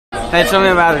Hey, show me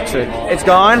a magic trick. It's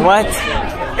gone? What?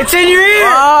 It's in your ear!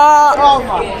 Oh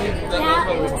my.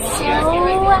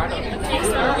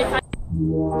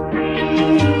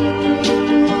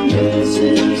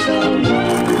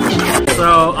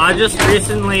 So I just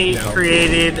recently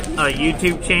created a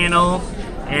YouTube channel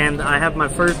and I have my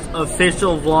first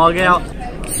official vlog out.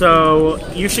 So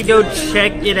you should go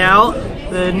check it out.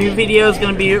 The new video is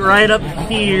going to be right up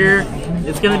here.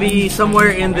 It's going to be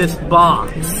somewhere in this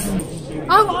box.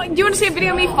 Oh, do you want to see a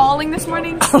video of me falling this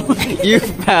morning? You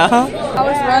fell? I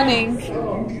was running.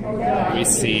 Let me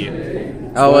see.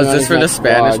 Oh, was this for the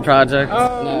Spanish project?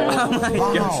 Oh my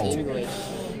gosh.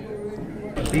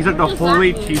 These are the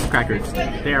holy cheese crackers.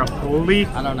 They are holy.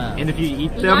 I don't know. And if you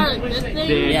eat them,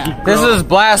 then This is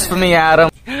blasphemy, Adam.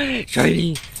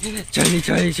 Charlie,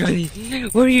 Charlie.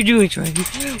 What are you doing, Charlie?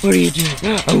 What are you doing?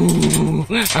 Oh.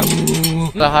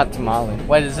 The hot tamale.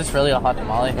 Wait, is this really a hot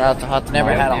tamale? Yeah, it's a hot tamale.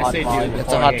 Never had a hot tamale.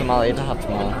 It's a hot tamale. It's a hot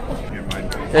tamale.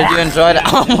 Did you enjoy it?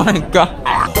 Oh my god.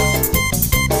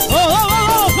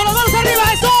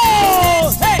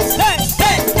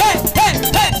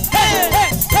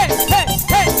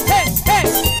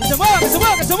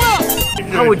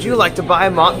 How would you like to buy a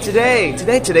mop today?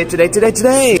 Today.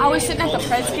 I was sitting at the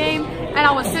Preds game, and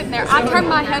I was sitting there. I turned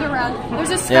my head around. There's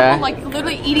this couple, like,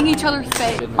 literally eating each other's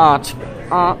face.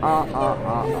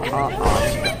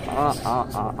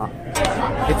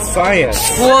 It's science.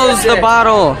 Close the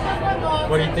bottle.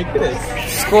 What do you think it is?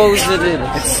 Close it in.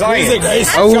 It's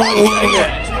science. Oh,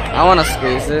 I want to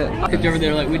squeeze it. Looked over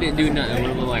there like we didn't do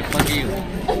nothing. We're like, fuck you.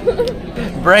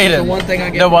 Brayden,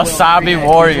 the wasabi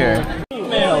warrior.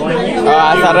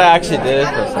 I thought I actually did it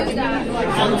for a second. I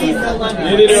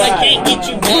can't get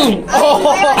you down.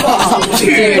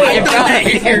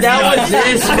 if that was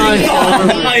this much.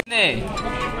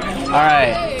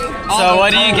 Alright. So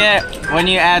what do you get when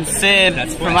you add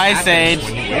Sid from Ice Age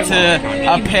to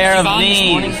a pair of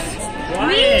knees?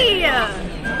 Me!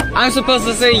 I'm supposed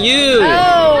to say you!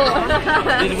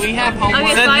 Oh! Did we have homework?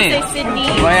 Okay, so I say Sydney.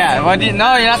 Well, yeah,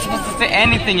 no, you're not supposed to say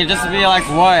anything. You're just to be like,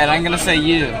 what? I'm gonna say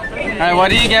you. Alright, what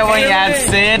do you get when you add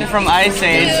Sid from Ice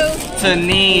Age to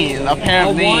knees? A pair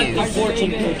of knees.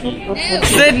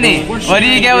 Sydney, what do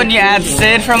you get when you add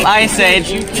Sid from Ice Age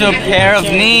to a pair of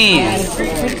knees?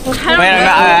 Wait,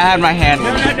 I had my hand. Oh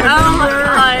my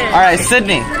god. Alright,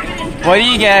 Sydney, what do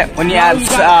you get when you add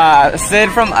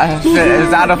Sid from...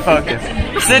 is out of focus.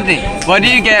 Sydney, what do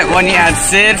you get when you add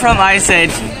Sid from Ice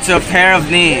Age to a pair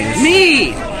of knees?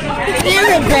 Me!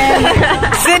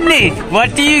 Sydney,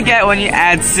 what do you get when you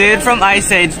add Sid from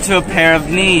Ice Age to a pair of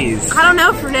knees? I don't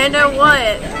know, Fernando,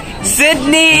 what?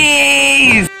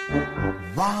 Sydney!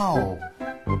 Wow.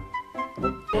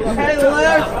 Hey,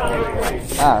 look.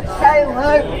 Hey,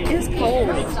 look. It's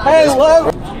cold. Hey,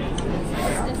 look.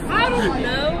 I don't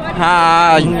know.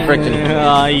 Ah, you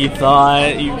freaking... You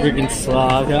thought, you freaking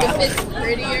slob. It's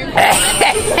prettier.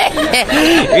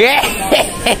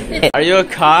 Are you a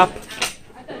cop?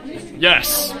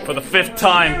 Yes, for the 5th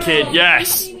time, kid.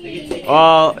 Yes.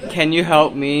 Well, can you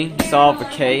help me solve a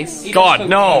case? God,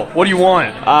 no. What do you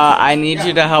want? I need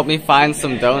you to help me find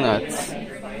some donuts.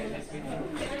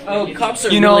 Oh, cops are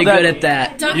really good at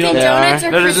that. Dunkin' Donuts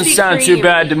or That doesn't Krispy sound too Kreme?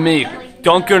 bad to me.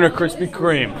 Dunkin' or Krispy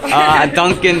Kreme?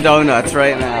 Dunkin' Donuts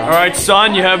right now. Alright,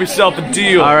 son, you have yourself a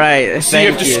deal. Alright, See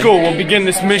you after school. We'll begin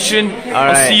this mission.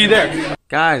 I'll see you there.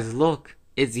 Guys, look.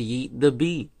 It's Yeet the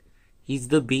Beat. He's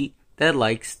the beat that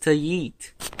likes to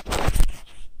yeet.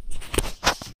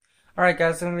 Alright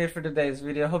guys, that's gonna be it for today's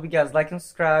video. Hope you guys like and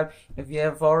subscribe. If you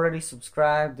have already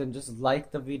subscribed, then just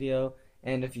like the video.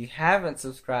 And if you haven't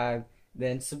subscribed,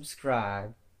 then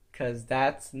subscribe. 'Cause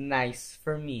that's nice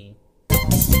for me.